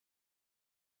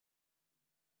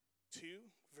2,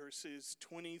 verses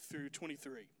 20 through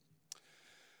 23.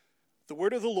 The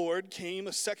word of the Lord came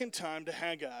a second time to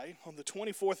Haggai on the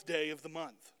 24th day of the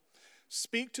month.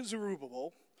 Speak to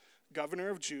Zerubbabel, governor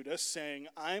of Judah, saying,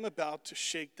 I am about to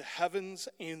shake the heavens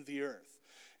and the earth,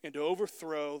 and to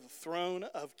overthrow the throne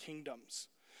of kingdoms.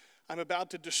 I'm about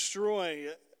to destroy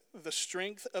the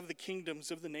strength of the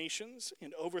kingdoms of the nations,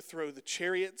 and overthrow the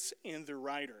chariots and their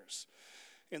riders.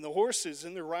 And the horses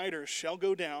and their riders shall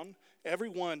go down, every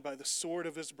one by the sword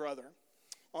of his brother.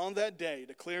 On that day,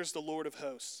 declares the Lord of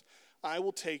hosts, I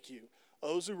will take you,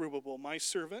 O Zerubbabel, my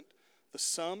servant, the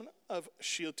son of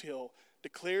Shealtiel,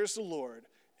 declares the Lord,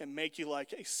 and make you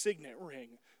like a signet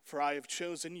ring, for I have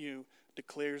chosen you,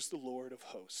 declares the Lord of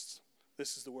hosts.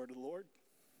 This is the word of the Lord.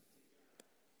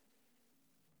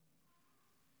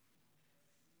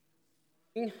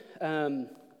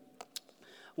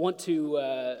 Want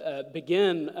to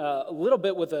begin a little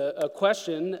bit with a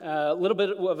question, a little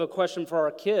bit of a question for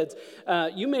our kids.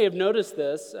 You may have noticed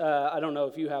this, I don't know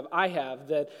if you have, I have,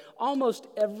 that almost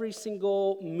every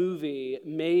single movie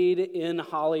made in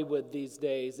Hollywood these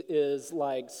days is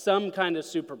like some kind of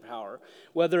superpower,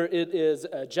 whether it is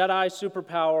a Jedi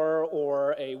superpower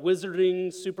or a wizarding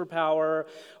superpower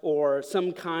or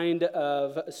some kind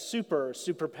of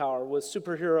superpower with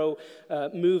superhero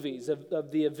movies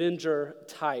of the Avenger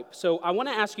type. So I want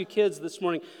to ask you kids this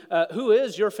morning, who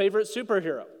is your favorite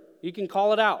superhero? You can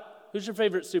call it out. Who's your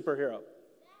favorite superhero?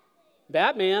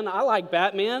 Batman. I like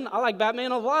Batman. I like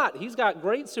Batman a lot. He's got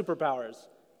great superpowers.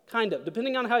 Kind of,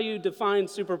 depending on how you define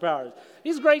superpowers.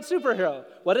 He's a great superhero.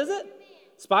 What is it?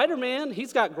 Spider-Man.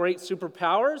 He's got great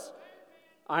superpowers.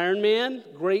 Iron Man,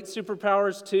 great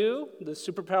superpowers too. The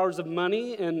superpowers of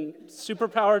money and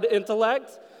superpowered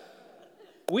intellect.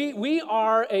 We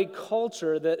are a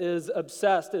culture that is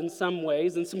obsessed in some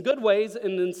ways, in some good ways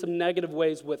and in some negative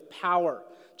ways, with power.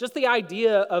 Just the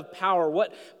idea of power,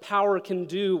 what power can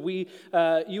do.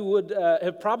 You would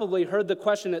have probably heard the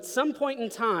question at some point in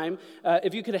time,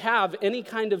 if you could have any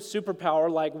kind of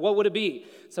superpower, like what would it be?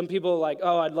 Some people are like,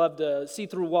 oh, I'd love to see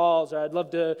through walls, or I'd love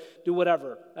to do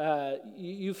whatever.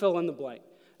 You fill in the blank.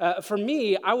 For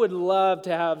me, I would love to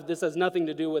have, this has nothing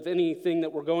to do with anything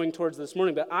that we're going towards this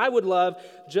morning, but I would love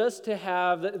just to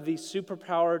have the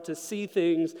superpower to see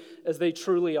things as they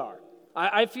truly are.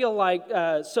 I feel like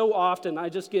so often I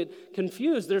just get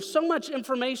confused. There's so much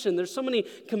information. There's so many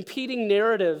competing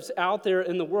narratives out there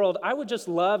in the world. I would just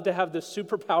love to have the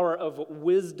superpower of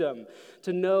wisdom,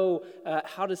 to know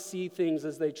how to see things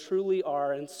as they truly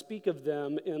are and speak of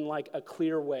them in like a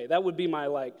clear way. That would be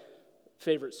my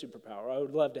favorite superpower. I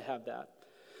would love to have that.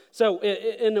 So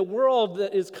in a world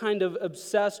that is kind of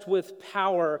obsessed with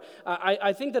power,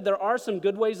 I think that there are some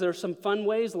good ways, there are some fun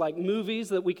ways, like movies,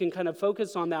 that we can kind of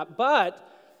focus on that. But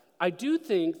I do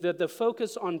think that the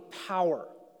focus on power,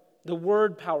 the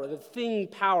word power, the thing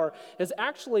power, has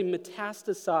actually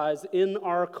metastasized in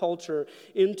our culture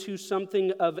into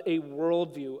something of a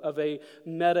worldview, of a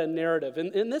meta-narrative.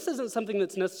 And this isn't something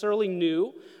that's necessarily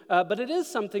new, but it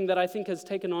is something that I think has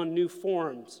taken on new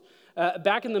forms.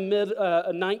 Back in the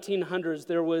mid-1900s,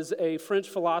 there was a French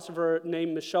philosopher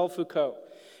named Michel Foucault.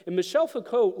 And Michel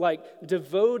Foucault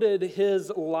devoted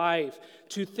his life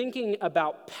to thinking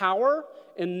about power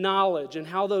and knowledge and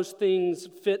how those things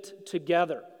fit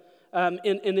together. And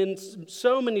in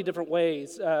so many different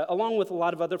ways, along with a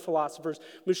lot of other philosophers,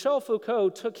 Michel Foucault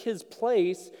took his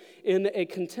place in a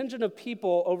contingent of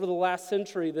people over the last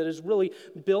century that has really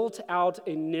built out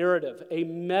a narrative, a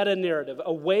meta-narrative,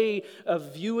 a way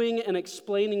of viewing and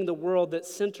explaining the world that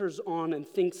centers on and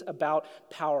thinks about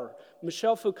power.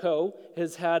 Michel Foucault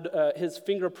has had his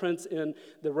fingerprints in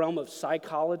the realm of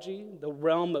psychology, the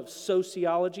realm of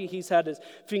sociology. He's had his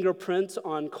fingerprints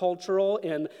on cultural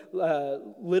and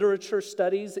literature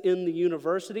studies in the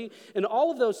university. And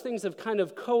all of those things have kind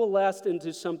of coalesced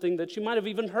into something that you might have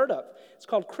even heard of. It's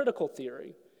called critical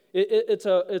theory. There's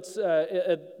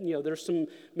some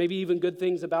maybe even good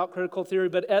things about critical theory,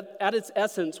 but at its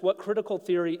essence, what critical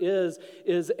theory is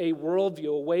a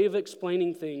worldview, a way of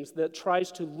explaining things that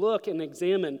tries to look and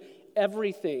examine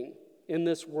everything in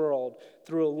this world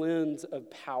through a lens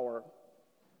of power.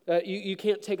 You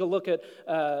can't take a look at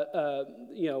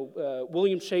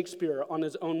William Shakespeare on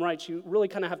his own rights. You really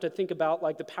kind of have to think about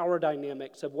the power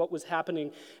dynamics of what was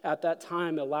happening at that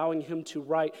time, allowing him to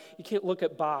write. You can't look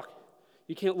at Bach.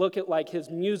 You can't look at his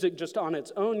music just on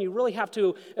its own. You really have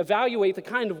to evaluate the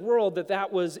kind of world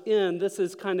that was in. This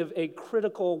is kind of a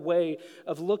critical way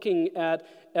of looking at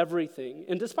everything.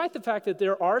 And despite the fact that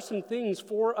there are some things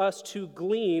for us to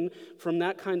glean from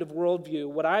that kind of worldview,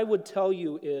 what I would tell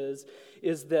you is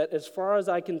that as far as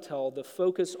I can tell, the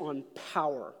focus on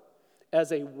power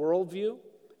as a worldview,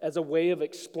 as a way of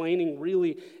explaining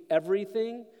really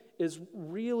everything is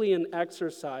really an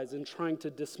exercise in trying to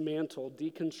dismantle,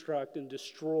 deconstruct, and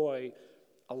destroy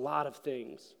a lot of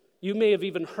things. You may have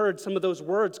even heard some of those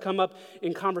words come up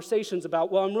in conversations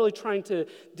about, well, I'm really trying to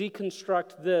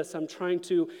deconstruct this. I'm trying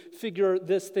to figure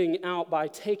this thing out by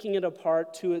taking it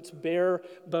apart to its bare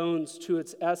bones, to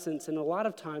its essence. And a lot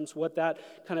of times what that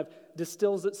kind of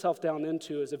distills itself down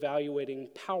into is evaluating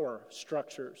power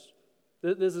structures.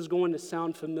 This is going to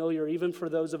sound familiar even for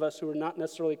those of us who are not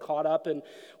necessarily caught up in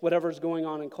whatever's going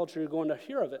on in culture. You're going to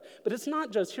hear of it. But it's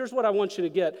not just, here's what I want you to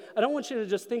get. I don't want you to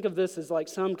just think of this as like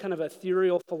some kind of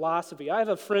ethereal philosophy. I have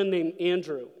a friend named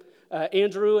Andrew.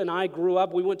 Andrew and I grew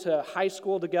up. We went to high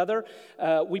school together.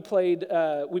 We played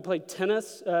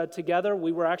tennis together.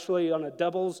 We were actually on a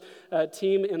doubles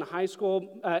team in high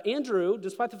school. Andrew,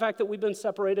 despite the fact that we've been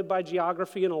separated by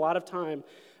geography and a lot of time,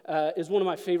 is one of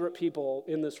my favorite people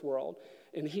in this world,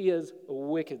 and he is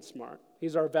wicked smart. He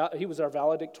was our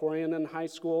valedictorian in high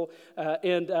school,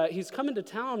 and he's come into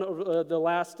town over the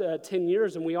last 10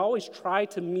 years, and we always try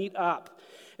to meet up.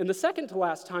 And the second to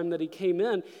last time that he came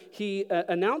in, he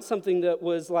announced something that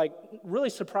was like really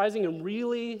surprising and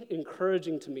really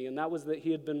encouraging to me, and that was that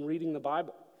he had been reading the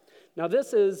Bible. Now,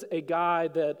 this is a guy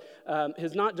that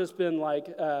has not just been like,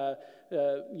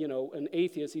 an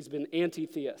atheist. He's been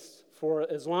anti-theist for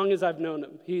as long as I've known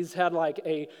him. He's had like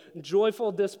a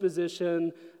joyful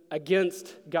disposition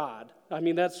against God. I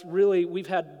mean, that's really, we've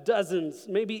had dozens,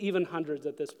 maybe even hundreds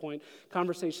at this point,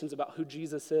 conversations about who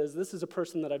Jesus is. This is a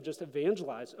person that I've just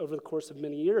evangelized over the course of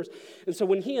many years. And so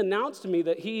when he announced to me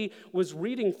that he was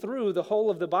reading through the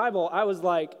whole of the Bible, I was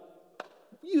like,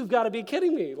 you've got to be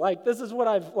kidding me. Like, this is what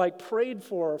I've like prayed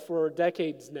for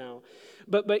decades now.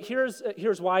 But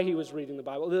here's why he was reading the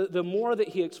Bible. The more that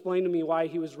he explained to me why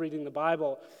he was reading the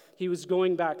Bible, he was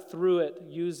going back through it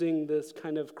using this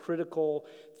kind of critical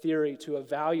theory to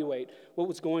evaluate what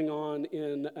was going on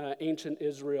in ancient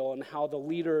Israel and how the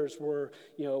leaders were,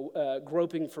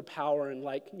 groping for power and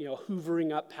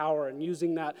hoovering up power and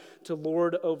using that to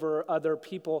lord over other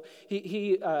people.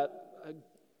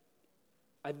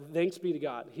 Thanks be to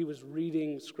God, he was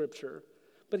reading Scripture.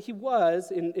 But he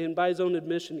was, by his own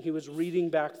admission, he was reading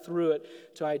back through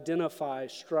it to identify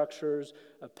structures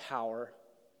of power.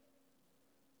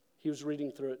 He was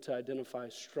reading through it to identify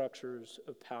structures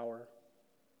of power.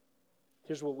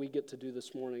 Here's what we get to do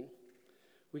this morning.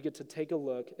 We get to take a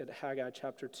look at Haggai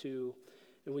chapter 2,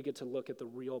 and we get to look at the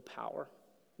real power.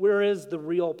 Where is the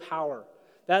real power?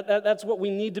 That's what we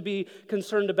need to be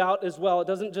concerned about as well. It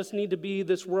doesn't just need to be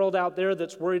this world out there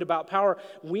that's worried about power.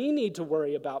 We need to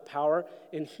worry about power,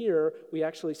 and here we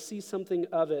actually see something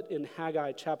of it in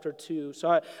Haggai chapter 2.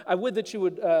 So I would that you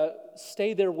would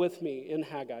stay there with me in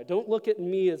Haggai. Don't look at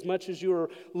me as much as you are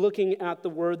looking at the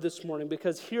word this morning,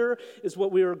 because here is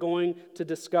what we are going to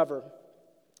discover.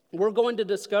 We're going to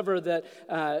discover that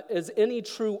as any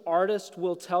true artist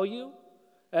will tell you,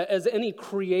 as any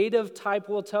creative type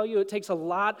will tell you, it takes a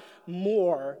lot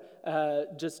more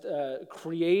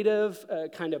creative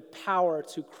kind of power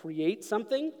to create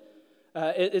something.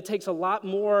 It takes a lot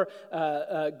more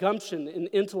gumption and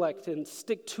intellect and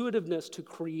stick-to-itiveness to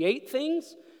create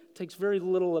things. It takes very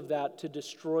little of that to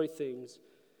destroy things.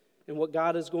 And what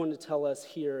God is going to tell us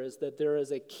here is that there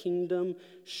is a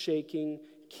kingdom-shaking,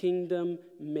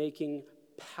 kingdom-making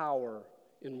power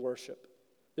in worship.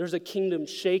 There's a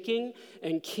kingdom-shaking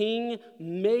and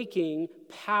king-making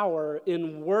power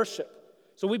in worship.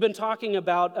 So we've been talking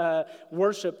about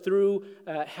worship through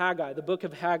Haggai, the book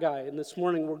of Haggai, and this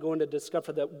morning we're going to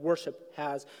discover that worship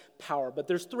has power. But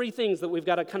there's three things that we've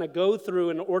got to kind of go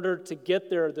through in order to get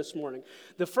there this morning.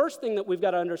 The first thing that we've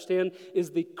got to understand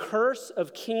is the curse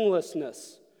of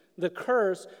kinglessness. The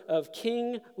curse of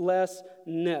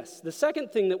kinglessness. The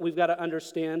second thing that we've got to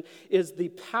understand is the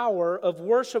power of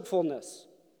worshipfulness.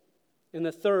 And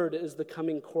the third is the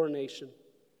coming coronation.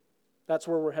 That's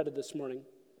where we're headed this morning.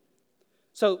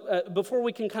 So before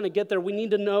we can kind of get there, we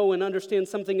need to know and understand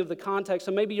something of the context.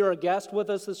 So maybe you're a guest with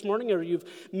us this morning, or you've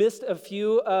missed a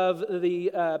few of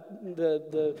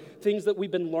the things that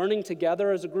we've been learning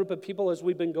together as a group of people as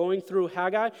we've been going through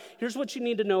Haggai. Here's what you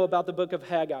need to know about the book of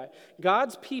Haggai.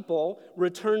 God's people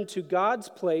returned to God's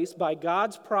place by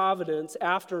God's providence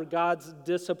after God's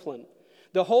discipline.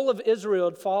 The whole of Israel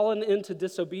had fallen into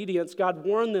disobedience. God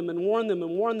warned them and warned them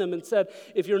and warned them and said,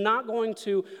 if you're not going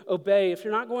to obey, if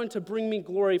you're not going to bring me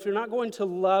glory, if you're not going to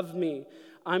love me,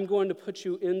 I'm going to put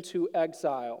you into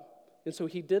exile. And so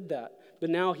he did that. But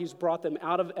now he's brought them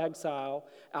out of exile,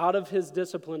 out of his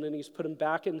discipline, and he's put them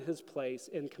back in his place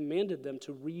and commanded them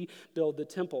to rebuild the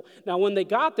temple. Now, when they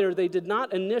got there, they did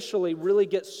not initially really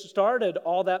get started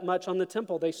all that much on the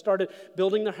temple. They started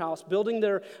building their house, building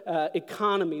their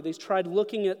economy. They tried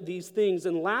looking at these things.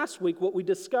 And last week, what we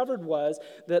discovered was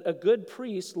that a good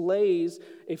priest lays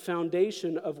a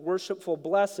foundation of worshipful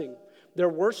blessing. Their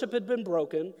worship had been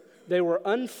broken. They were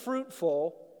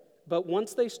unfruitful. But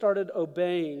once they started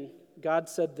obeying, God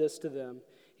said this to them.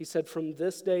 He said, "From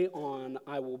this day on,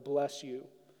 I will bless you.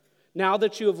 Now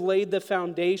that you have laid the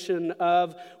foundation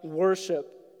of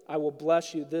worship, I will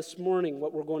bless you." This morning,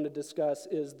 what we're going to discuss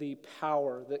is the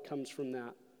power that comes from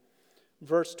that.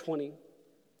 Verse 20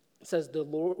 says, "The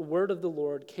word of the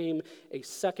Lord came a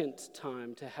second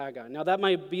time to Haggai." Now, that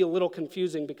might be a little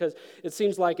confusing because it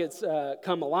seems like it's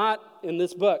come a lot in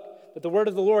this book. But the word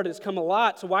of the Lord has come a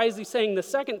lot. So why is he saying the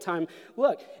second time?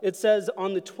 Look, it says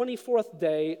on the 24th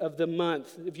day of the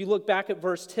month. If you look back at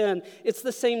verse 10, it's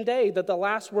the same day that the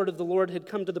last word of the Lord had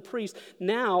come to the priest.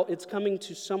 Now it's coming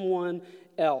to someone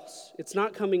else. It's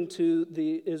not coming to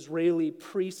the Israeli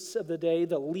priests of the day,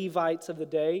 the Levites of the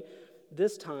day.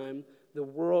 This time, the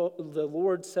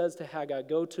Lord says to Haggai,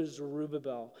 "Go to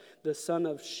Zerubbabel, the son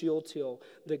of Shealtiel,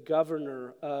 the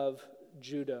governor of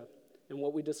Judah." And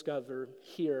what we discover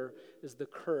here is the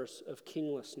curse of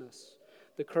kinglessness.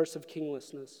 The curse of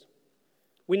kinglessness.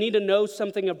 We need to know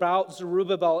something about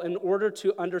Zerubbabel in order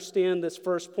to understand this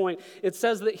first point. It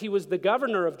says that he was the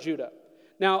governor of Judah.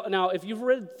 Now, if you've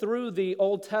read through the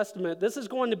Old Testament, this is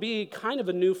going to be kind of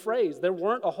a new phrase. There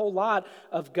weren't a whole lot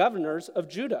of governors of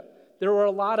Judah. There were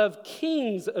a lot of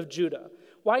kings of Judah.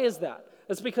 Why is that?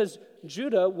 That's because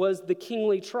Judah was the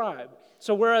kingly tribe.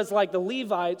 So whereas like the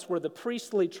Levites were the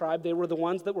priestly tribe, they were the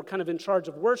ones that were kind of in charge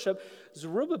of worship,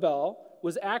 Zerubbabel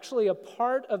was actually a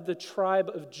part of the tribe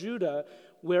of Judah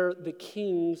where the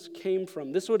kings came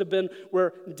from. This would have been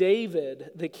where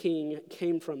David, the king,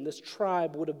 came from. This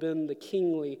tribe would have been the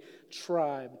kingly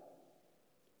tribe.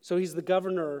 So he's the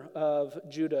governor of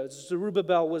Judah.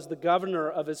 Zerubbabel was the governor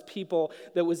of his people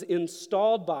that was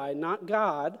installed by, not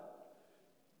God,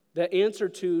 that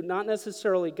answered to, not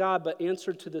necessarily God, but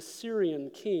answered to the Syrian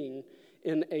king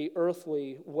in an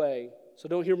earthly way. So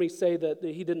don't hear me say that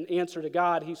he didn't answer to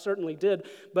God. He certainly did.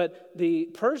 But the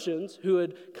Persians who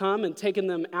had come and taken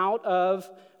them out of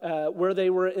where they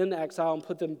were in exile and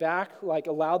put them back, like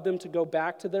allowed them to go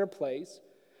back to their place,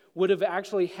 would have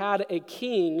actually had a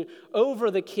king over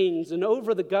the kings and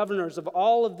over the governors of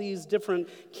all of these different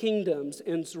kingdoms.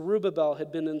 And Zerubbabel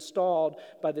had been installed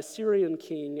by the Syrian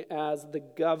king as the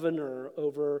governor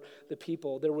over the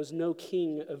people. There was no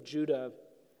king of Judah.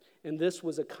 And this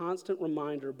was a constant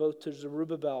reminder both to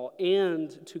Zerubbabel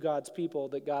and to God's people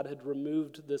that God had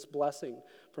removed this blessing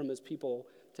from his people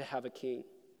to have a king.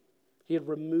 He had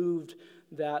removed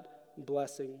that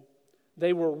blessing.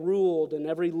 They were ruled in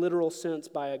every literal sense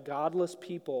by a godless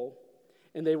people,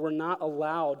 and they were not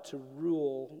allowed to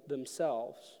rule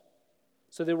themselves.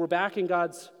 So they were back in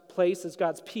God's place as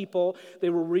God's people. They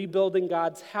were rebuilding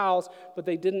God's house, but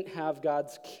they didn't have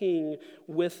God's king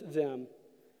with them.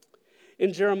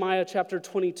 In Jeremiah chapter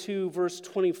 22, verse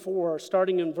 24,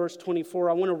 starting in verse 24,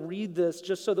 I want to read this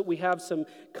just so that we have some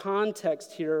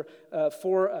context here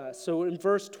for us. So in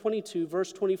verse 22,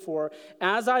 verse 24,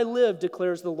 "As I live,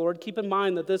 declares the Lord," keep in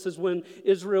mind that this is when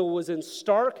Israel was in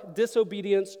stark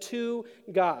disobedience to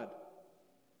God.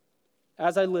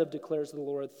 "As I live, declares the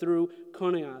Lord, through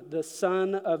Coniah, the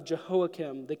son of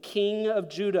Jehoiakim, the king of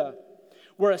Judah,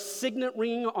 were a signet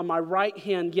ring on my right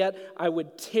hand, yet I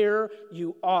would tear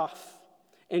you off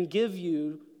and give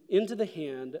you into the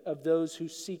hand of those who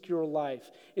seek your life,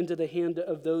 into the hand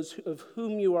of those of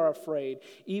whom you are afraid,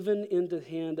 even into the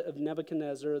hand of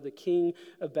Nebuchadnezzar, the king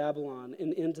of Babylon,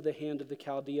 and into the hand of the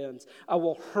Chaldeans. I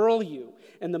will hurl you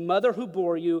and the mother who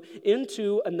bore you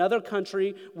into another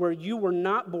country where you were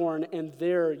not born, and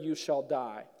there you shall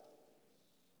die."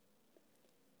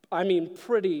 I mean,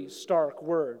 pretty stark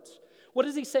words. What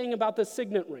is he saying about the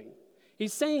signet ring?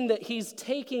 He's saying that he's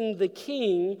taking the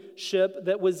kingship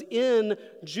that was in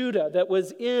Judah, that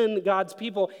was in God's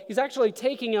people. He's actually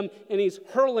taking them and he's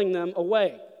hurling them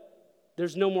away.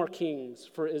 There's no more kings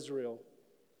for Israel.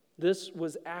 This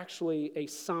was actually a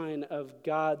sign of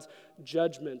God's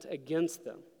judgment against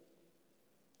them.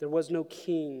 There was no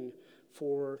king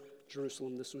for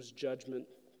Jerusalem. This was judgment.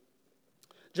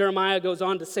 Jeremiah goes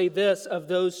on to say this of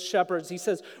those shepherds. He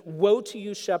says, "Woe to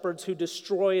you shepherds who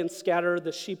destroy and scatter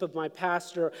the sheep of my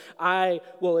pasture. I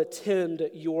will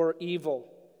attend your evil."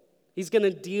 He's going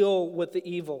to deal with the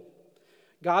evil.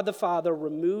 God the Father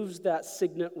removes that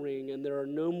signet ring, and there are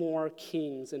no more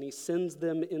kings, and he sends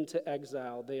them into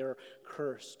exile. They are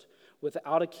cursed.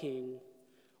 Without a king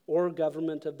or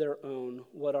government of their own,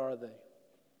 what are they?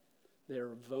 They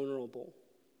are vulnerable.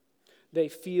 They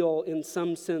feel, in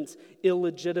some sense,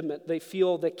 illegitimate. They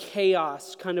feel the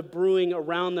chaos kind of brewing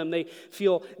around them. They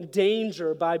feel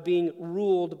danger by being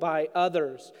ruled by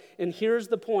others. And here's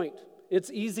the point. It's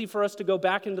easy for us to go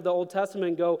back into the Old Testament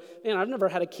and go, man, I've never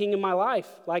had a king in my life.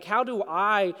 Like, how do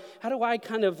I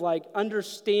kind of like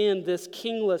understand this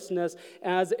kinglessness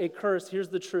as a curse? Here's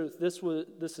the truth.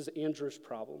 This is Andrew's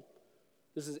problem.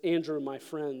 This is Andrew, my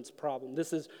friend's problem.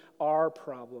 This is our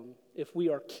problem. If we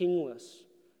are kingless,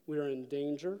 we are in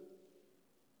danger.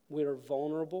 We are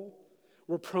vulnerable.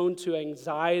 We're prone to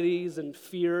anxieties and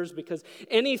fears because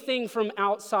anything from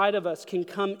outside of us can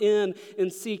come in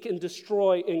and seek and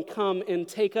destroy and come and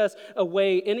take us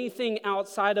away. Anything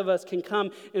outside of us can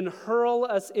come and hurl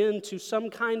us into some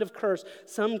kind of curse,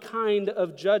 some kind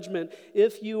of judgment.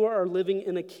 If you are living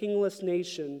in a kingless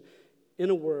nation, in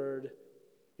a word,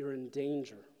 you're in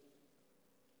danger.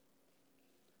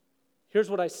 Here's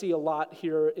what I see a lot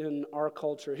here in our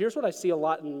culture. Here's what I see a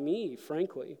lot in me,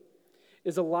 frankly,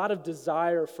 is a lot of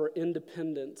desire for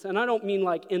independence. And I don't mean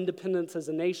like independence as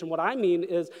a nation. What I mean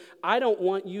is I don't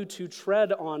want you to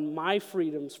tread on my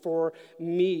freedoms for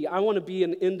me. I want to be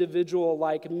an individual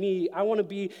like me. I want to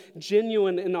be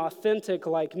genuine and authentic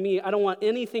like me. I don't want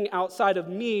anything outside of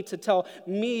me to tell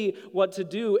me what to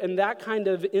do. And that kind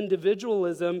of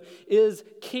individualism is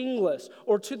kingless.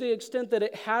 Or to the extent that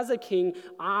it has a king,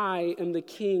 I am the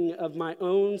king of my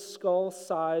own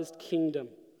skull-sized kingdom.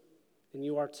 And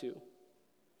you are too.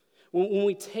 When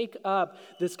we take up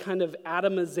this kind of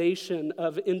atomization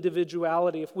of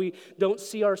individuality, if we don't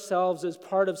see ourselves as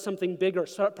part of something bigger,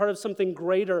 part of something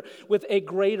greater, with a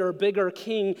greater, bigger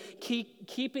king,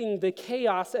 keeping the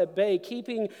chaos at bay,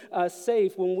 keeping us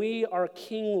safe, when we are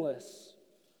kingless,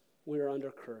 we are under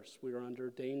curse, we are under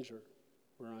danger,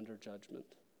 we're under judgment.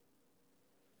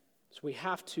 So we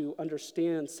have to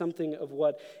understand something of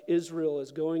what Israel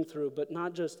is going through, but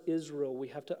not just Israel, we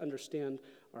have to understand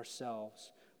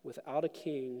ourselves. Without a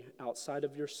king outside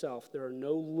of yourself, there are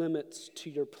no limits to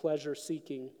your pleasure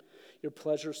seeking. Your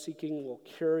pleasure seeking will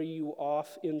carry you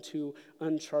off into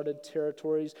uncharted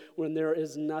territories when there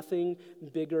is nothing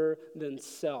bigger than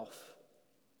self.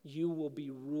 You will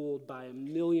be ruled by a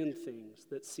million things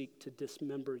that seek to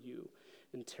dismember you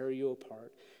and tear you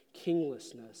apart.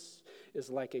 Kinglessness is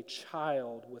like a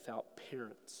child without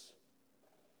parents.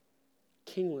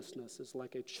 Kinglessness is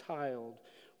like a child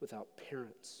without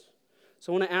parents.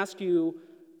 So I want to ask you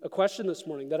a question this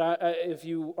morning that if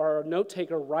you are a note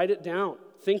taker, write it down.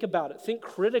 Think about it. Think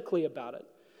critically about it.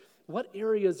 What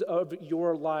areas of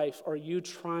your life are you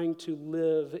trying to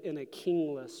live in a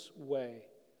kingless way?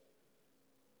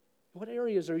 What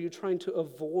areas are you trying to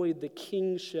avoid the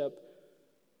kingship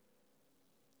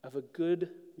of a good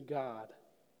God?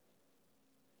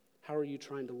 How are you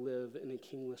trying to live in a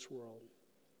kingless world?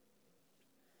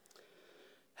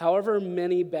 However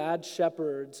many bad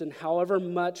shepherds and however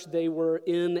much they were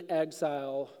in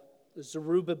exile,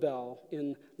 Zerubbabel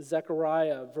in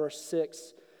Zechariah verse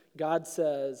 6, God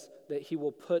says that he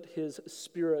will put his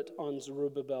spirit on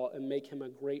Zerubbabel and make him a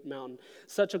great mountain.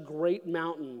 Such a great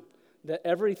mountain that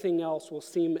everything else will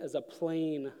seem as a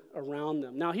plain around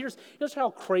them. Now, here's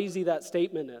how crazy that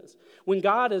statement is. When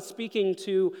God is speaking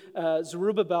to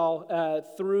Zerubbabel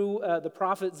through the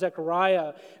prophet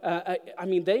Zechariah,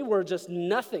 they were just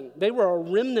nothing. They were a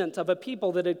remnant of a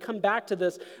people that had come back to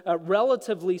this,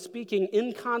 relatively speaking,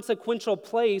 inconsequential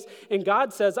place. And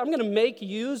God says, I'm going to make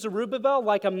you, Zerubbabel,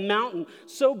 like a mountain,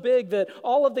 so big that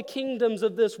all of the kingdoms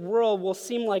of this world will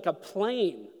seem like a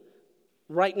plain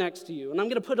right next to you. And I'm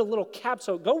going to put a little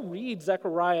capstone. Go read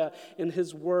Zechariah and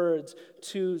his words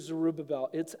to Zerubbabel.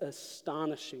 It's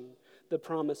astonishing, the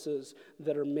promises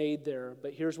that are made there.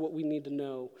 But here's what we need to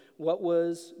know. What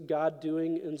was God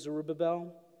doing in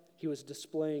Zerubbabel? He was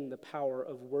displaying the power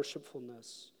of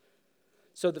worshipfulness.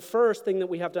 So the first thing that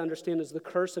we have to understand is the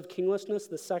curse of kinglessness.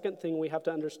 The second thing we have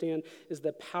to understand is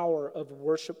the power of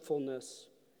worshipfulness.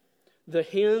 The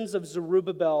hands of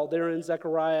Zerubbabel, there in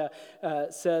Zechariah,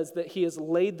 says that he has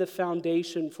laid the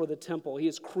foundation for the temple. He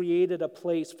has created a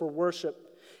place for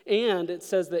worship. And it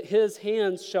says that his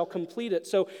hands shall complete it.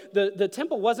 So the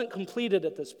temple wasn't completed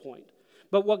at this point.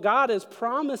 But what God is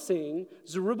promising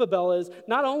Zerubbabel is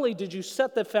not only did you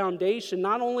set the foundation,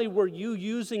 not only were you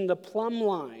using the plumb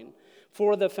line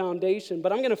for the foundation,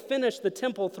 but I'm going to finish the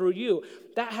temple through you.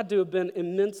 That had to have been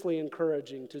immensely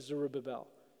encouraging to Zerubbabel.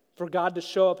 For God to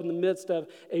show up in the midst of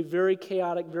a very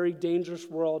chaotic, very dangerous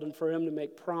world and for him to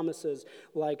make promises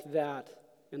like that.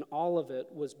 and all of it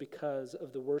was because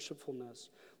of the worshipfulness.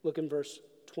 Look in verse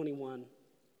 21.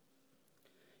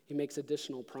 He makes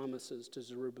additional promises to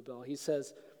Zerubbabel. He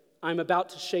says, I'm about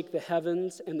to shake the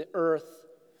heavens and the earth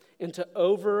and to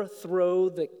overthrow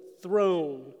the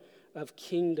throne of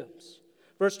kingdoms.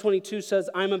 Verse 22 says,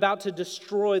 I'm about to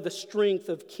destroy the strength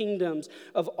of kingdoms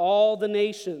of all the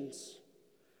nations,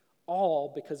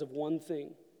 all because of one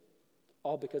thing,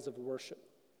 all because of worship,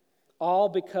 all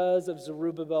because of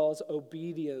Zerubbabel's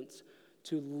obedience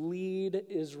to lead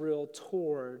Israel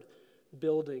toward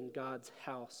building God's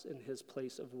house in his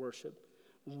place of worship.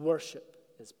 Worship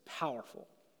is powerful.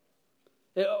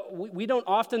 We don't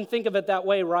often think of it that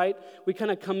way, right? We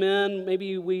kind of come in,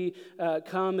 maybe we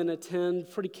come and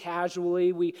attend pretty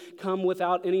casually. We come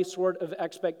without any sort of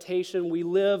expectation. We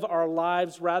live our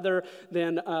lives rather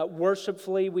than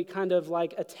worshipfully. We kind of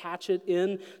like attach it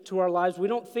in to our lives. We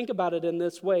don't think about it in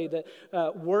this way,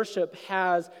 that worship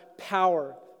has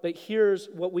power. But here's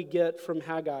what we get from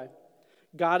Haggai.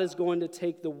 God is going to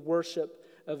take the worship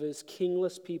of his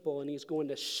kingless people and he's going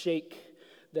to shake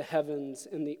the heavens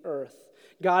and the earth.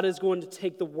 God is going to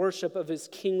take the worship of his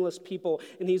kingless people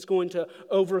and he's going to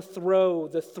overthrow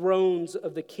the thrones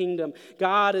of the kingdom.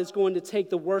 God is going to take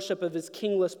the worship of his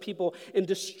kingless people and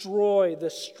destroy the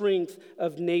strength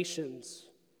of nations.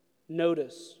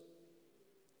 Notice,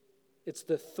 it's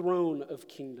the throne of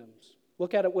kingdoms.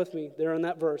 Look at it with me there in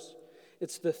that verse.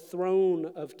 It's the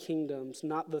throne of kingdoms,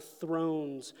 not the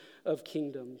thrones of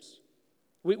kingdoms.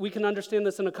 We can understand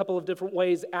this in a couple of different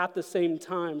ways at the same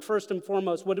time. First and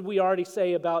foremost, what did we already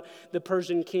say about the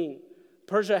Persian king?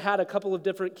 Persia had a couple of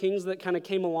different kings that kind of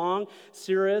came along.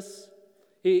 Cyrus,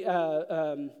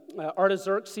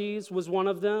 Artaxerxes was one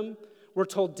of them. We're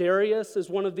told Darius is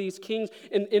one of these kings.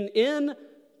 And in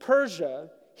Persia,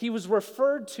 he was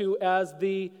referred to as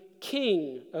the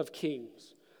king of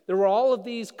kings. There were all of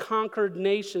these conquered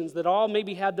nations that all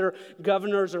maybe had their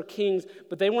governors or kings,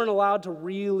 but they weren't allowed to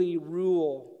really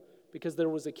rule because there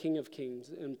was a king of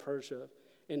kings in Persia.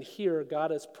 And here,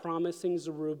 God is promising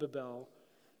Zerubbabel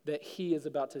that he is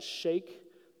about to shake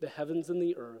the heavens and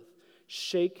the earth,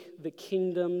 shake the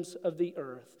kingdoms of the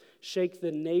earth, shake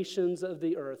the nations of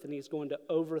the earth, and he's going to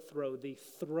overthrow the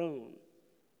throne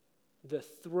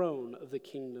of the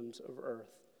kingdoms of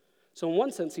earth. So in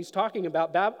one sense, he's talking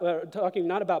about talking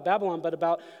not about Babylon, but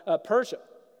about Persia.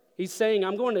 He's saying,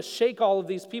 I'm going to shake all of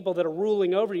these people that are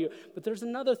ruling over you. But there's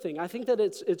another thing. I think that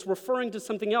it's referring to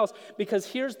something else, because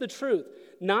here's the truth.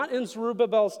 Not in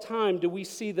Zerubbabel's time do we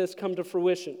see this come to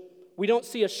fruition. We don't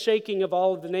see a shaking of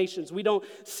all of the nations. We don't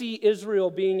see Israel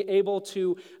being able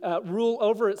to rule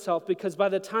over itself, because by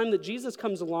the time that Jesus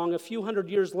comes along a few hundred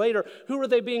years later, who are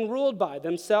they being ruled by?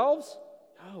 Themselves?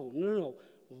 No.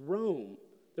 Rome.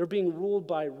 They're being ruled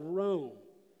by Rome.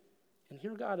 And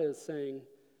here God is saying,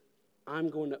 I'm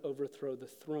going to overthrow the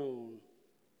throne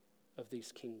of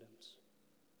these kingdoms.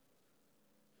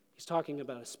 He's talking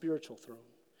about a spiritual throne.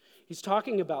 He's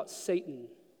talking about Satan,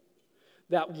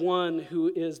 that one who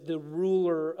is the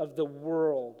ruler of the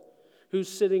world, who's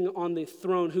sitting on the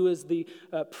throne, who is the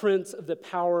prince of the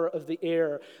power of the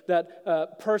air,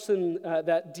 that person,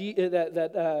 that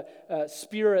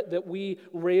spirit that we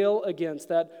rail against,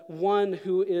 that one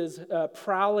who is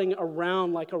prowling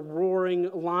around like a roaring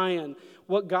lion.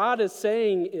 What God is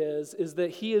saying is that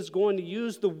he is going to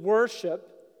use the worship,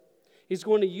 he's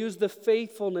going to use the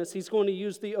faithfulness, he's going to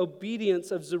use the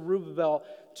obedience of Zerubbabel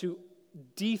to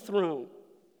dethrone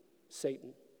Satan.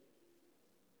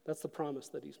 That's the promise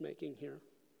that he's making here.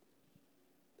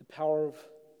 The power of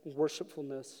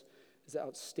worshipfulness is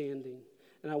outstanding.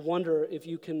 And I wonder if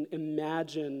you can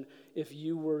imagine, if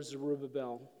you were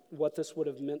Zerubbabel, what this would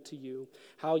have meant to you,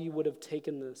 how you would have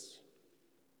taken this.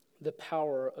 The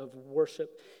power of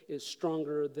worship is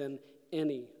stronger than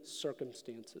any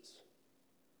circumstances.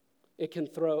 It can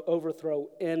overthrow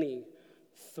any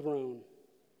throne.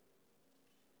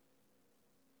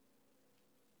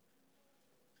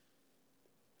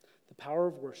 The power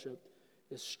of worship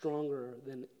is stronger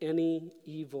than any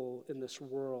evil in this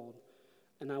world.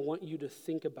 And I want you to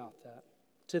think about that,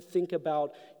 to think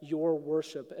about your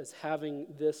worship as having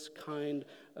this kind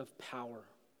of power.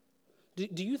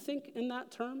 Do you think in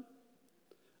that term?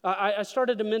 I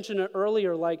started to mention it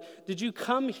earlier, like, did you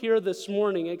come here this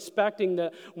morning expecting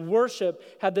that worship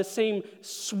had the same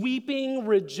sweeping,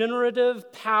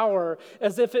 regenerative power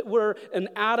as if it were an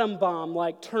atom bomb,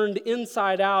 like turned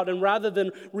inside out, and rather than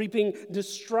reaping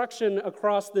destruction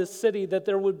across this city, that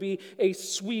there would be a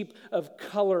sweep of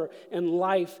color and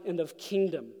life and of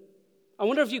kingdom? I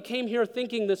wonder if you came here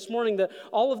thinking this morning that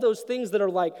all of those things that are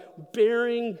like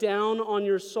bearing down on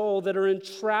your soul, that are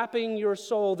entrapping your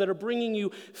soul, that are bringing you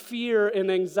fear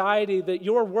and anxiety, that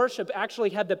your worship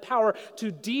actually had the power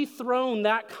to dethrone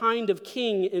that kind of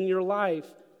king in your life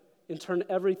and turn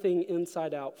everything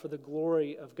inside out for the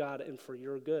glory of God and for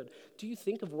your good. Do you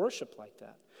think of worship like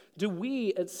that? Do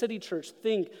we at City Church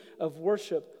think of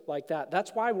worship like that?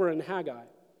 That's why we're in Haggai.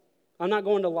 I'm not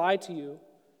going to lie to you.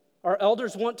 Our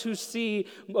elders want to see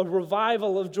a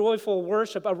revival of joyful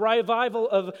worship, a revival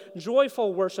of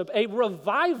joyful worship, a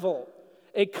revival,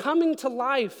 a coming to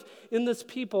life in this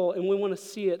people, and we want to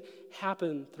see it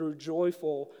happen through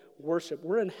joyful worship.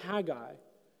 We're in Haggai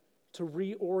to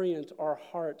reorient our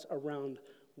hearts around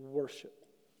worship.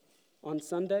 On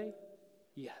Sunday?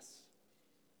 Yes.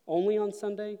 Only on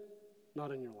Sunday?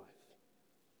 Not in your life.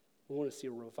 We want to see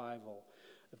a revival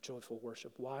of joyful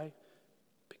worship. Why?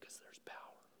 Because there's power.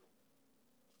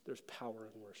 There's power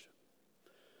in worship.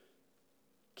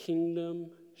 Kingdom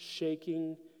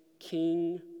shaking,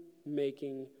 king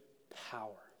making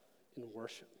power in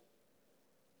worship.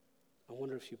 I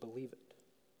wonder if you believe it.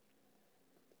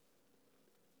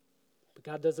 But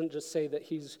God doesn't just say that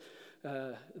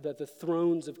that the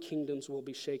thrones of kingdoms will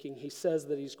be shaking. He says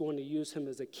that he's going to use him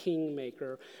as a king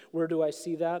maker. Where do I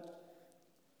see that?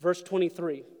 Verse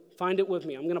 23. Find it with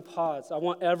me. I'm going to pause. I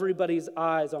want everybody's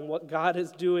eyes on what God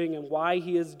is doing and why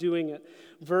he is doing it.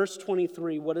 Verse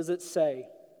 23, what does it say?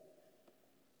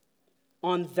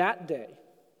 On that day,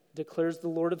 declares the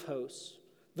Lord of hosts,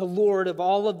 the Lord of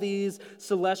all of these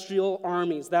celestial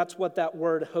armies. That's what that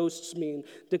word hosts mean.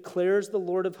 Declares the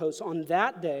Lord of hosts. On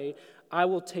that day, I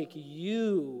will take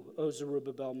you, O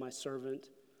Zerubbabel, my servant,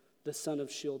 the son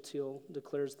of Shealtiel,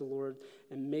 declares the Lord,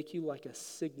 and make you like a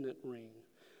signet ring.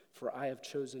 For I have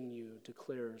chosen you,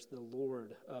 declares the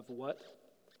Lord of what?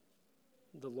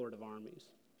 The Lord of armies,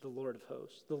 the Lord of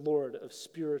hosts, the Lord of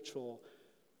spiritual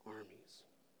armies.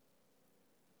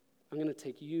 I'm going to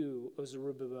take you, O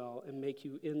Zerubbabel, and make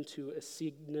you into a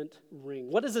signet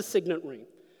ring. What is a signet ring?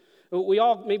 We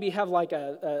all maybe have like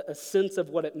a sense of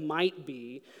what it might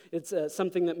be. It's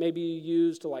something that maybe you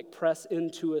use to like press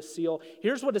into a seal.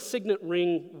 Here's what a signet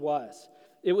ring was.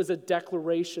 It was a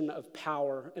declaration of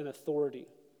power and authority.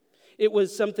 It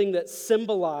was something that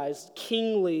symbolized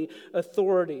kingly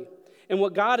authority. And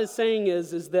what God is saying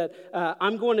is that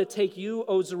I'm going to take you,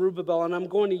 O Zerubbabel, and I'm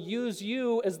going to use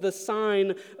you as the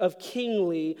sign of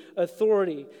kingly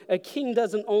authority. A king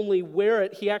doesn't only wear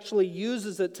it, he actually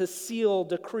uses it to seal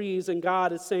decrees. And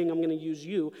God is saying, I'm going to use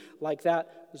you like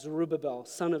that Zerubbabel,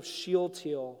 son of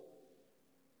Shealtiel.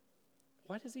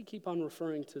 Why does he keep on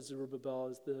referring to Zerubbabel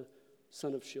as the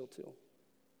son of Shealtiel?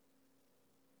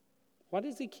 Why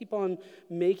does he keep on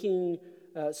making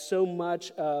so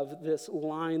much of this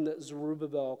line that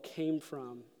Zerubbabel came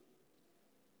from?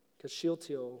 Because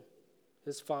Shealtiel,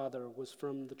 his father, was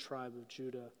from the tribe of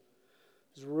Judah.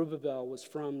 Zerubbabel was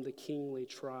from the kingly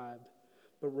tribe.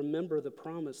 But remember the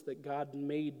promise that God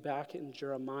made back in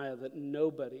Jeremiah that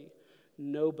nobody,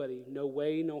 no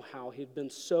way, no how. He'd been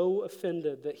so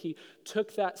offended that he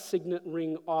took that signet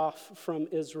ring off from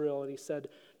Israel and he said,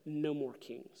 no more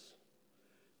kings.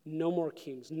 No more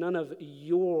kings. None of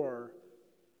your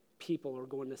people are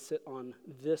going to sit on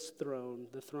this throne,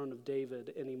 the throne of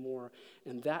David, anymore.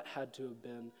 And that had to have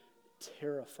been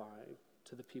terrifying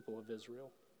to the people of Israel.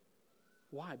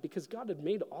 Why? Because God had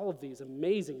made all of these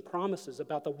amazing promises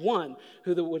about the one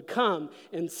who would come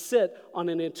and sit on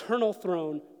an eternal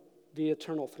throne, the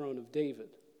eternal throne of David.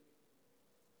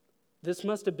 This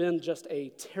must have been just a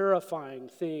terrifying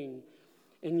thing.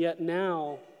 And yet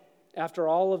now, after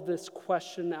all of this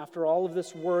question, after all of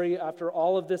this worry, after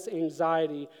all of this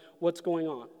anxiety, what's going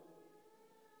on?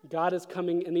 God is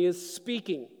coming and he is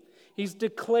speaking. He's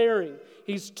declaring.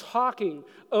 He's talking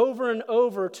over and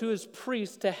over to his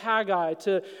priests, to Haggai,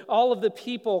 to all of the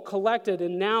people collected,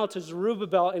 and now to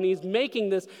Zerubbabel. And he's making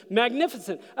this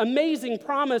magnificent, amazing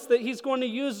promise that he's going to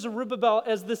use Zerubbabel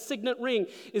as the signet ring.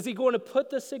 Is he going to put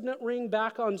the signet ring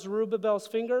back on Zerubbabel's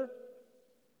finger?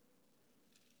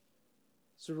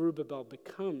 Zerubbabel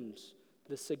becomes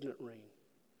the signet ring.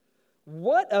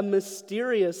 What a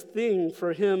mysterious thing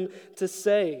for him to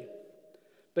say.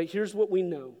 But here's what we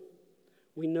know.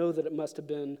 We know that it must have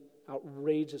been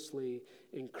outrageously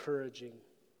encouraging.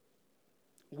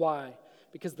 Why?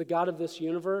 Because the God of this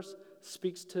universe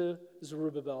speaks to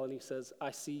Zerubbabel and he says,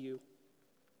 I see you.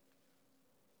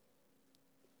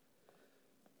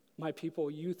 My people,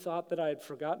 you thought that I had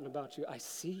forgotten about you. I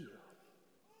see you.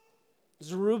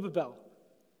 Zerubbabel,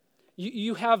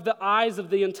 You have the eyes of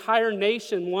the entire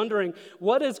nation wondering,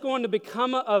 what is going to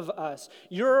become of us?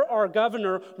 You're our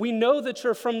governor. We know that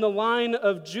you're from the line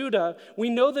of Judah. We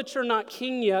know that you're not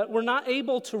king yet. We're not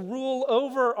able to rule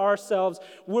over ourselves.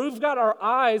 We've got our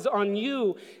eyes on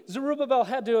you. Zerubbabel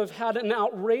had to have had an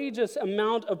outrageous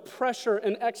amount of pressure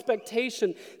and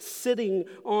expectation sitting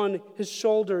on his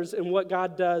shoulders. And what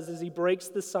God does is he breaks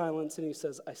the silence and he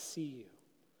says, I see you.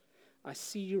 I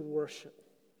see your worship.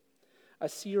 I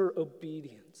see your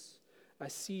obedience. I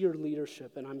see your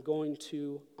leadership, and I'm going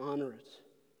to honor it.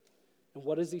 And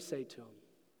what does he say to him?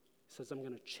 He says, I'm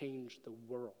going to change the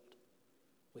world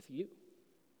with you.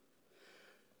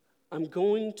 I'm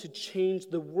going to change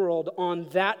the world on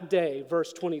that day,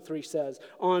 verse 23 says.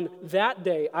 On that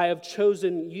day, I have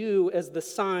chosen you as the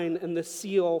sign and the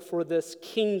seal for this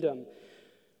kingdom.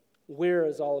 Where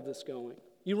is all of this going?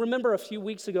 You remember a few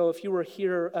weeks ago, if you were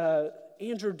here,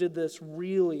 Andrew did this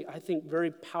really, I think, very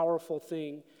powerful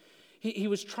thing. He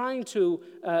was trying to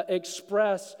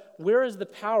express, where is the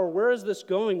power? Where is this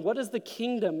going? What is the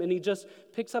kingdom? And he just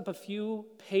picks up a few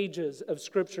pages of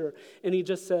Scripture, and he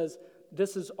just says,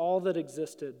 this is all that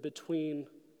existed between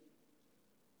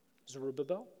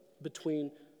Zerubbabel,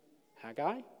 between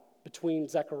Haggai, between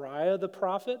Zechariah the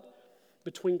prophet,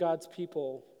 between God's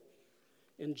people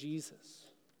and Jesus.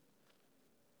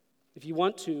 If you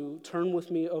want to, turn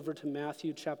with me over to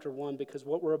Matthew chapter 1, because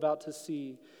what we're about to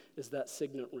see is that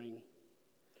signet ring.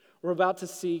 We're about to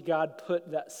see God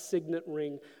put that signet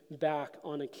ring back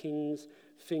on a king's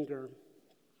finger.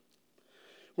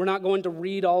 We're not going to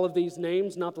read all of these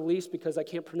names, not the least because I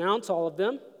can't pronounce all of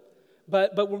them,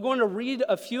 but we're going to read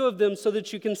a few of them so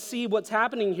that you can see what's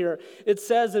happening here. It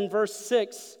says in verse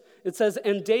 6, it says,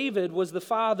 and David was the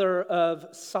father of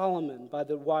Solomon by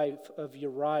the wife of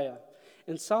Uriah.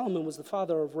 And Solomon was the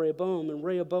father of Rehoboam, and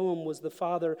Rehoboam was the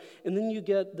father. And then you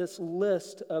get this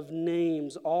list of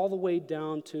names all the way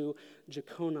down to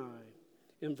Jeconiah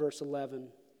in verse 11.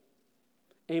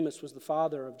 Amos was the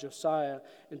father of Josiah,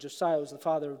 and Josiah was the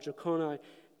father of Jeconiah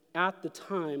at the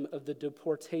time of the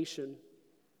deportation.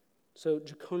 So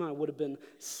Jeconiah would have been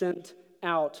sent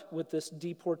out with this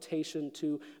deportation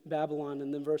to Babylon.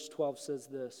 And then verse 12 says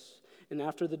this. And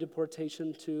after the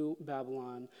deportation to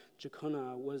Babylon,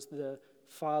 Jeconiah was the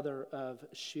father of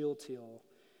Shealtiel,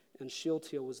 and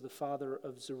Shealtiel was the father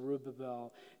of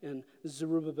Zerubbabel, and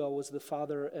Zerubbabel was the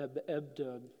father of Ebed,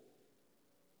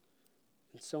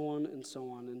 and so on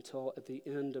until at the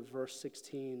end of verse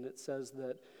 16 it says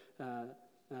that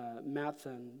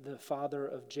Matthan, the father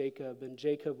of Jacob, and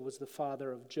Jacob was the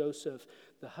father of Joseph,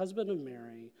 the husband of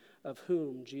Mary, of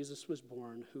whom Jesus was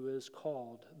born, who is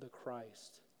called the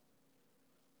Christ.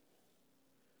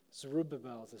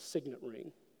 Zerubbabel is a signet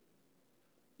ring.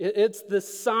 It's the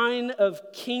sign of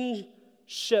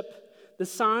kingship, the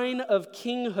sign of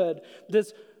kinghood.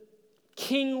 This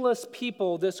kingless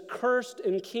people, this cursed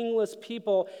and kingless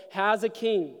people has a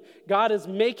king. God is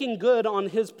making good on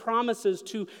his promises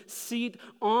to seat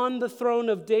on the throne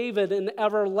of David an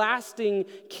everlasting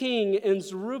king, and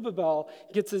Zerubbabel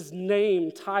gets his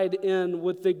name tied in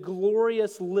with the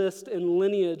glorious list and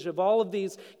lineage of all of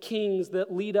these kings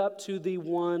that lead up to the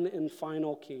one and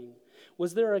final king.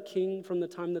 Was there a king from the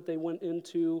time that they went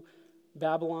into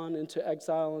Babylon, into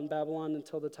exile in Babylon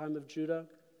until the time of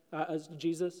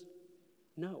Jesus?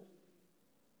 No.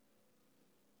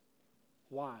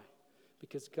 Why?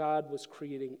 Because God was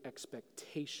creating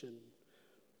expectation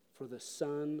for the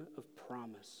son of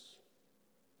promise.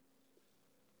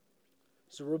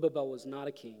 Zerubbabel was not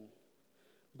a king,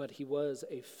 but he was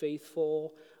a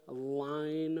faithful,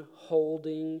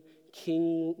 line-holding,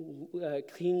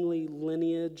 kingly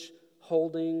lineage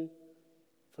holding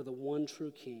for the one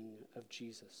true king of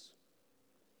Jesus.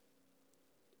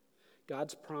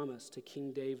 God's promise to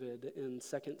King David in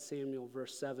 2 Samuel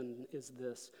verse 7 is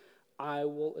this: I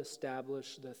will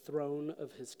establish the throne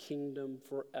of his kingdom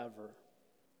forever.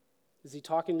 Is he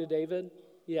talking to David?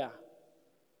 Yeah.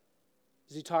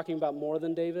 Is he talking about more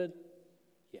than David?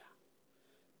 Yeah.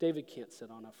 David can't sit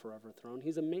on a forever throne.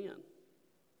 He's a man.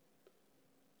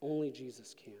 Only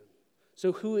Jesus can.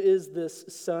 So who is this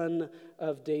son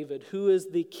of David? Who is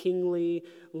the kingly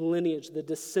lineage, the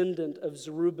descendant of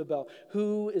Zerubbabel?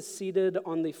 Who is seated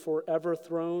on the forever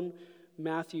throne?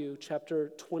 Matthew chapter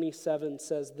 27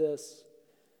 says this,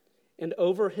 and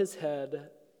over his head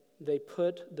they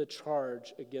put the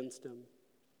charge against him.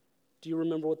 Do you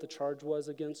remember what the charge was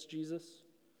against Jesus?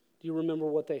 Do you remember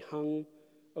what they hung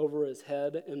over his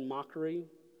head in mockery,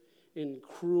 in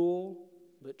cruel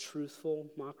but truthful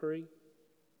mockery?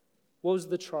 What was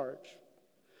the charge?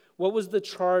 What was the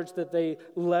charge that they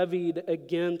levied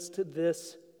against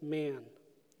this man,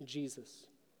 Jesus?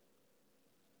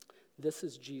 This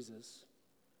is Jesus,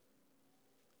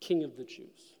 King of the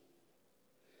Jews.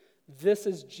 This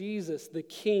is Jesus, the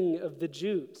King of the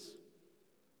Jews.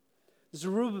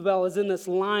 Zerubbabel is in this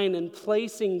line and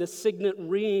placing the signet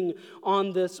ring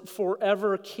on this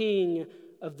forever King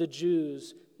of the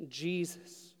Jews,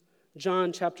 Jesus.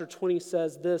 John chapter 20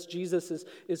 says this. Jesus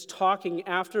is talking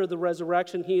after the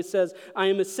resurrection. He says, I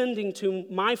am ascending to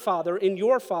my Father and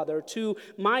your Father, to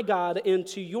my God and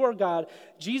to your God.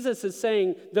 Jesus is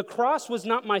saying, the cross was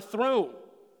not my throne.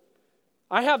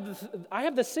 I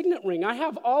have the signet ring. I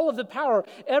have all of the power.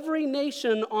 Every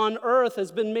nation on earth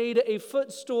has been made a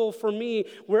footstool for me.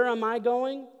 Where am I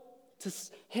going? To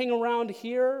hang around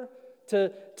here?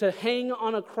 To hang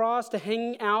on a cross? To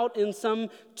hang out in some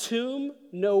tomb?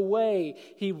 No way.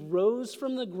 He rose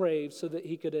from the grave so that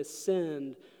he could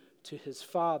ascend to his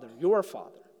Father, your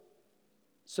Father,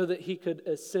 so that he could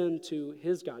ascend to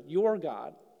his God, your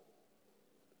God.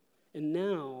 And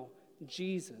now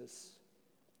Jesus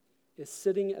is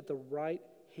sitting at the right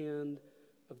hand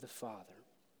of the Father.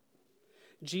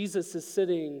 Jesus is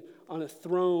sitting on a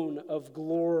throne of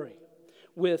glory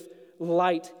with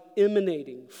light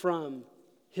emanating from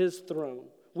his throne,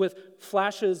 with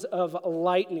flashes of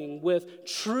lightning, with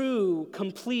true,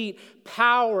 complete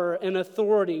power and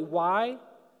authority. Why?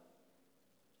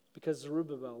 Because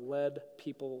Zerubbabel led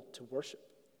people to worship.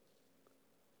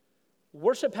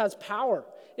 Worship has power.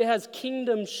 It has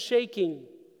kingdom-shaking,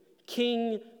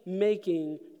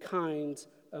 king-making kinds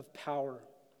of power.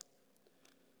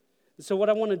 And so what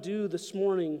I want to do this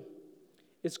morning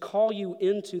is call you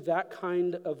into that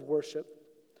kind of worship.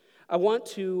 I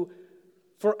want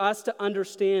for us to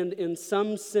understand in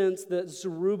some sense that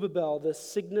Zerubbabel, the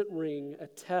signet ring,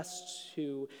 attests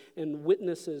to and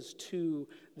witnesses to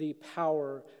the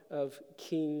power of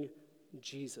King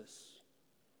Jesus.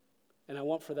 And I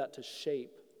want for that to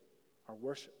shape our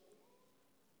worship.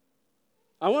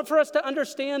 I want for us to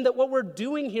understand that what we're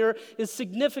doing here is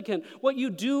significant. What you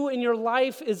do in your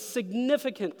life is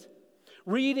significant.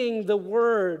 Reading the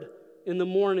Word in the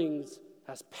mornings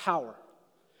has power.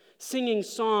 Singing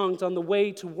songs on the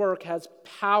way to work has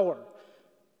power.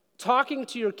 Talking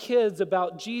to your kids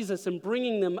about Jesus and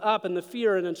bringing them up in the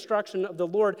fear and instruction of the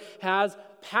Lord has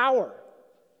power.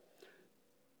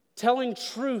 Telling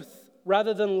truth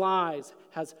rather than lies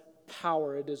has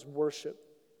power. It is worship.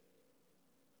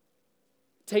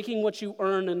 Taking what you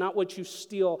earn and not what you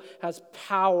steal has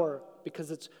power because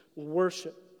it's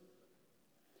worship.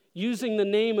 Using the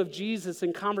name of Jesus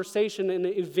in conversation and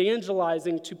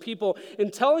evangelizing to people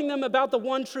and telling them about the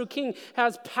one true King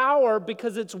has power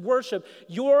because it's worship.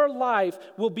 Your life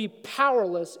will be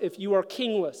powerless if you are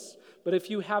kingless. But if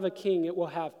you have a king, it will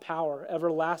have power,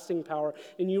 everlasting power.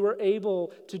 And you are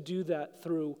able to do that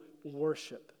through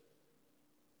worship.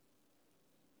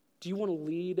 Do you want to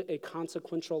lead a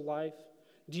consequential life?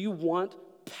 Do you want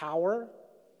power?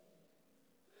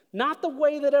 Not the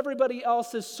way that everybody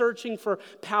else is searching for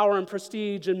power and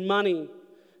prestige and money,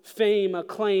 fame,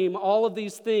 acclaim, all of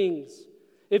these things.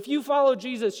 If you follow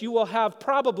Jesus, you will have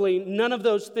probably none of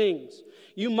those things.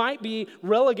 You might be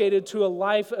relegated to a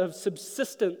life of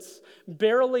subsistence,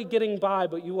 barely getting by,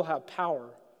 but you will have power.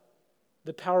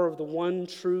 The power of the one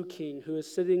true King who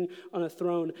is sitting on a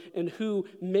throne and who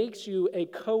makes you a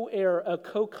co-heir, a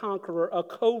co-conqueror, a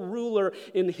co-ruler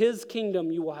in his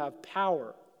kingdom. You will have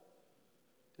power.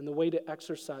 And the way to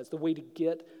exercise, the way to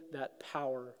get that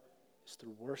power is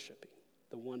through worshiping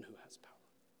the one who has power.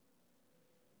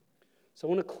 So I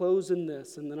want to close in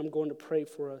this, and then I'm going to pray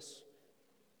for us.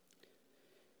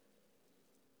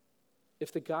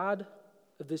 If the God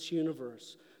of this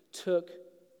universe took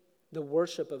the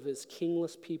worship of his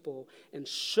kingless people and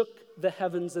shook the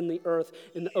heavens and the earth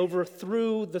and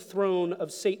overthrew the throne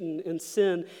of Satan and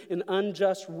sin and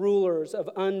unjust rulers of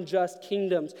unjust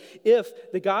kingdoms,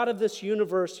 if the God of this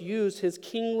universe used his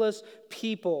kingless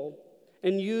people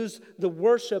and used the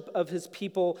worship of his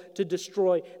people to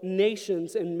destroy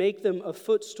nations and make them a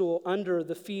footstool under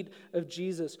the feet of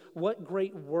Jesus, what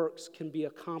great works can be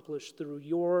accomplished through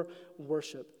your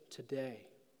worship today?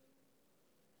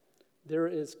 There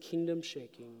is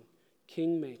kingdom-shaking,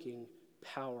 king-making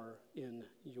power in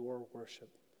your worship.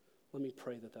 Let me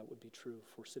pray that that would be true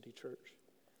for City Church.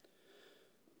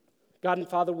 God and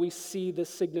Father, we see this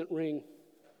signet ring.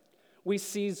 We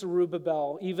see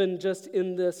Zerubbabel, even just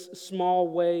in this small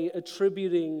way,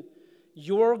 attributing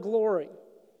your glory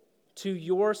to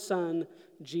your Son,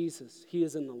 Jesus. He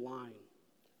is in the line.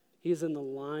 He is in the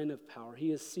line of power.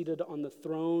 He is seated on the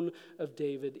throne of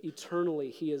David eternally.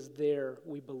 He is there.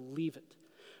 We believe it.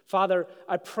 Father,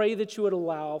 I pray that you would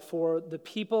allow for the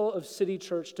people of City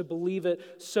Church to believe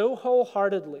it so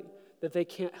wholeheartedly that they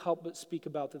can't help but speak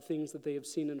about the things that they have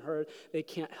seen and heard. They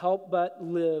can't help but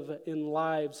live in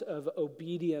lives of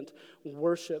obedient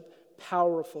worship,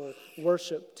 powerful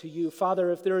worship to you.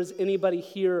 Father, if there is anybody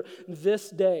here this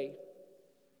day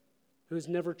who has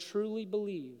never truly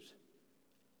believed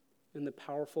in the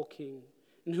powerful King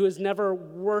and who has never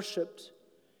worshiped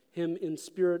him in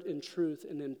spirit and truth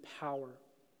and in power,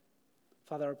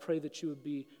 Father, I pray that you would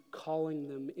be calling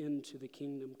them into the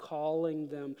kingdom, calling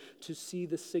them to see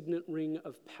the signet ring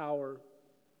of power,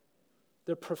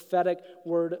 the prophetic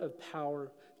word of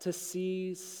power, to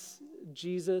see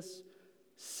Jesus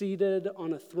seated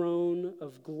on a throne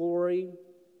of glory.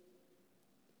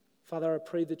 Father, I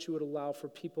pray that you would allow for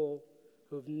people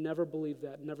who have never believed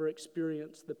that, never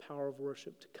experienced the power of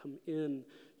worship, to come in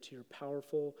to your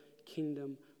powerful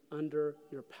kingdom under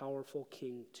your powerful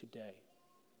King today.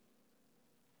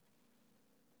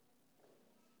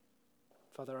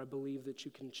 Father, I believe that you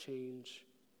can change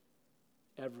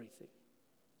everything.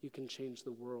 You can change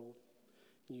the world,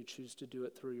 and you choose to do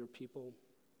it through your people.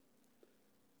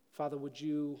 Father, would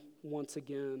you once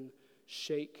again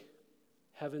shake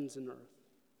heavens and earth?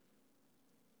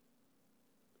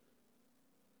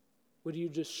 Would you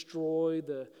destroy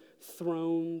the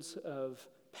thrones of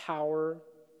power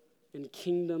and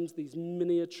kingdoms, these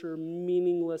miniature,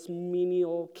 meaningless,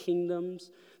 menial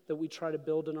kingdoms that we try to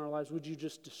build in our lives? Would you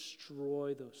just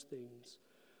destroy those things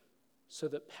so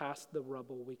that past the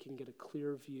rubble we can get a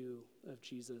clear view of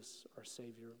Jesus, our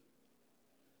Savior?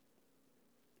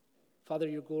 Father,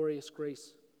 your glorious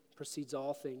grace precedes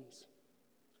all things.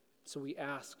 So we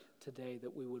ask today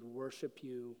that we would worship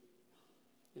you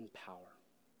in power.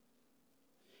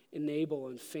 Enable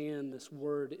and fan this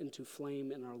word into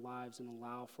flame in our lives and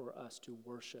allow for us to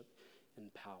worship in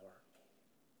power.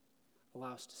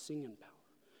 Allow us to sing in power,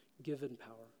 give in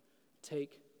power,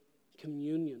 take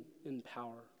communion in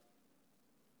power.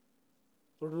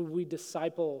 Lord, would we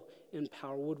disciple in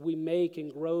power? Would we make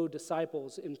and grow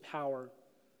disciples in power?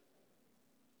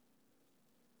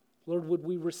 Lord, would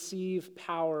we receive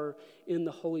power in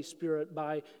the Holy Spirit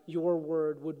by your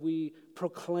word? Would we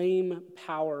proclaim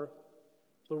power?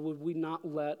 Lord, would we not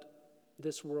let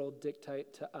this world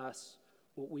dictate to us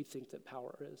what we think that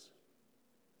power is?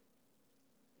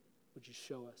 Would you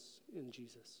show us in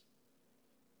Jesus?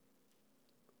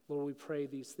 Lord, we pray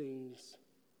these things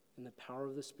in the power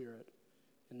of the Spirit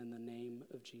and in the name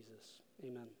of Jesus.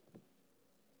 Amen.